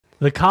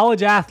The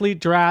college athlete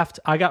draft.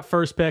 I got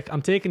first pick.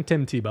 I'm taking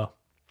Tim Tebow.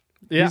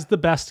 Yeah. He's the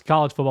best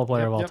college football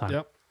player of all time.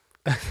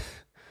 Yep.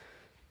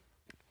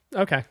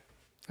 Okay.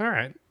 All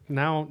right.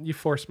 Now you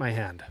forced my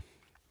hand.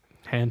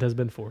 Hand has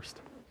been forced.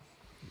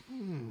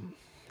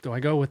 Do I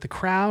go with the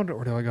crowd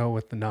or do I go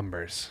with the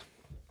numbers?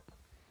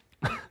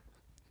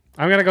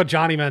 I'm going to go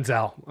Johnny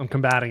Manziel. I'm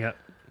combating it.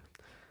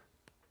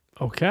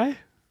 Okay.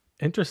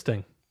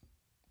 Interesting.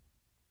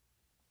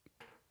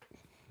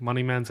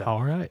 Money Manziel.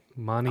 All right.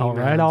 Money All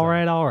right. Manziel. All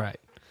right. All right.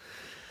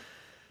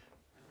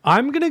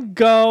 I'm going to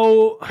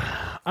go.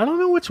 I don't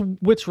know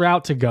which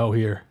route to go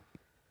here.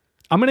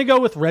 I'm going to go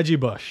with Reggie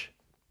Bush.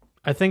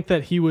 I think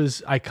that he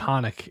was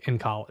iconic in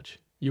college.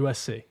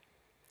 USC.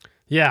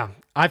 Yeah.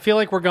 I feel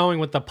like we're going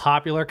with the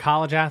popular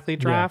college athlete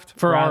draft. Yeah,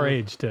 for our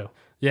age, too.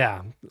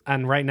 Yeah.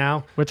 And right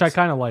now. Which I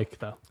kind of like,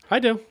 though. I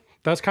do.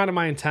 That's kind of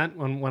my intent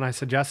when I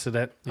suggested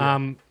it. Yeah.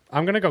 I'm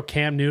going to go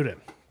Cam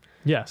Newton.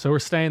 Yeah, so we're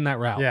staying that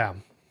route. Yeah.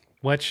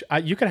 Which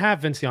you could have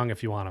Vince Young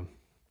if you want him.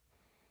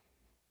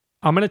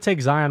 I'm going to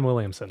take Zion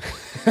Williamson.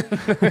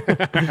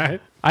 Right.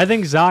 I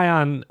think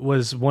Zion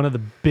was one of the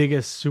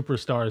biggest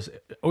superstars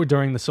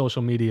during the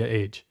social media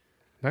age.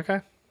 Okay.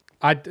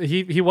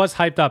 He was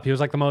hyped up. He was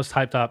like the most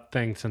hyped up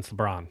thing since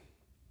LeBron,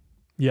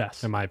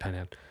 Yes, in my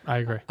opinion. I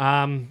agree.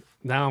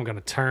 Now I'm going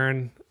to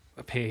turn.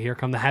 Here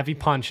come the heavy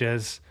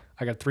punches.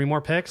 I got 3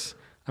 more picks.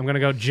 I'm going to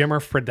go Jimmer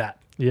Fredette.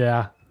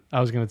 Yeah,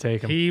 I was going to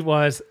take him. He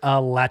was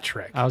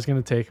electric. I was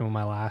going to take him with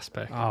my last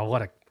pick. Oh,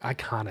 what a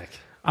iconic.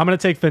 I'm going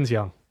to take Vince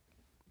Young.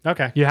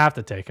 Okay. You have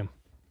to take him.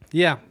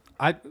 Yeah.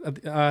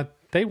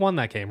 They won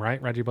that game,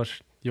 right? Reggie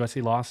Bush,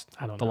 USC lost.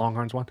 I don't The know.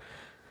 Longhorns won.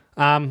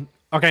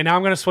 Okay, now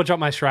I'm going to switch up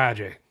my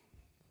strategy.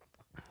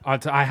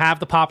 I have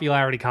the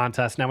popularity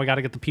contest. Now we got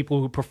to get the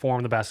people who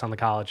perform the best on the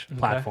college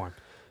platform.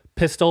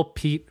 Pistol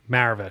Pete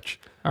Maravich.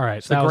 All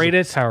right, the that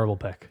greatest- was a terrible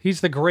pick.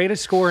 He's the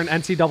greatest scorer in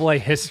NCAA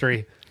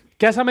history.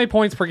 Guess how many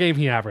points per game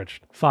he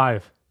averaged?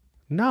 5,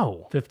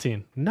 No.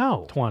 15,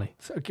 No. 20,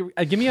 So,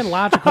 give me a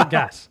logical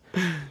guess.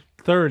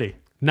 30,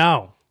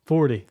 No.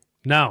 40,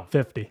 No.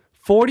 50.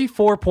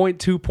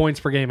 44.2 points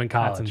per game in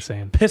college. That's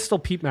insane. Pistol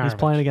Pete Maravich. He's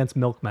playing against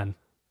milkmen.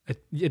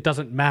 It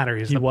doesn't matter.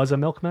 He was a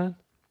milkman?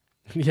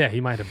 Yeah, he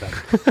might have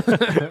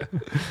been.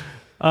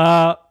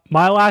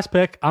 My last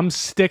pick, I'm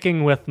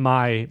sticking with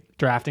my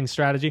drafting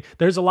strategy.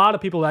 There's a lot of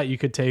people that you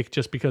could take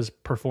just because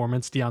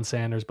performance, Deion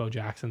Sanders, Bo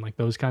Jackson, like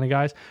those kind of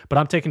guys. But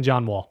I'm taking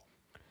John Wall.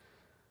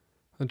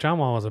 John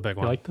Wall was a big You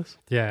one. like this?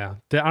 Yeah.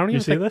 I don't even You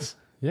see think- this?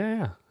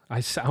 Yeah. I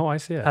see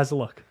it. How's it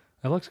look?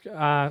 It looks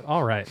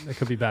all right. It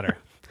could be better.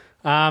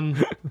 I'm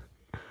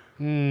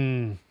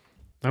going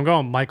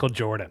Michael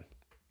Jordan.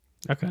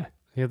 Okay.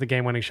 He had the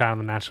game-winning shot in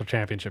the national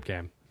championship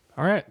game.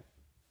 All right.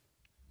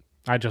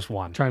 I just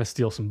won. Trying to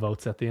steal some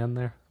votes at the end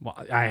there. Well,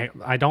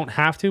 I don't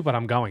have to, but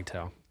I'm going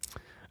to.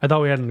 I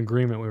thought we had an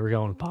agreement we were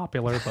going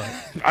popular,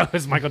 but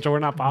Is Michael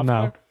Jordan not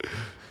popular? no.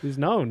 He's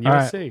known. All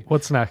USC. right.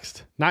 What's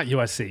next? Not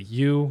USC.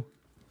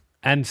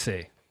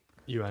 UNC.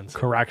 UNC.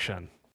 Correction.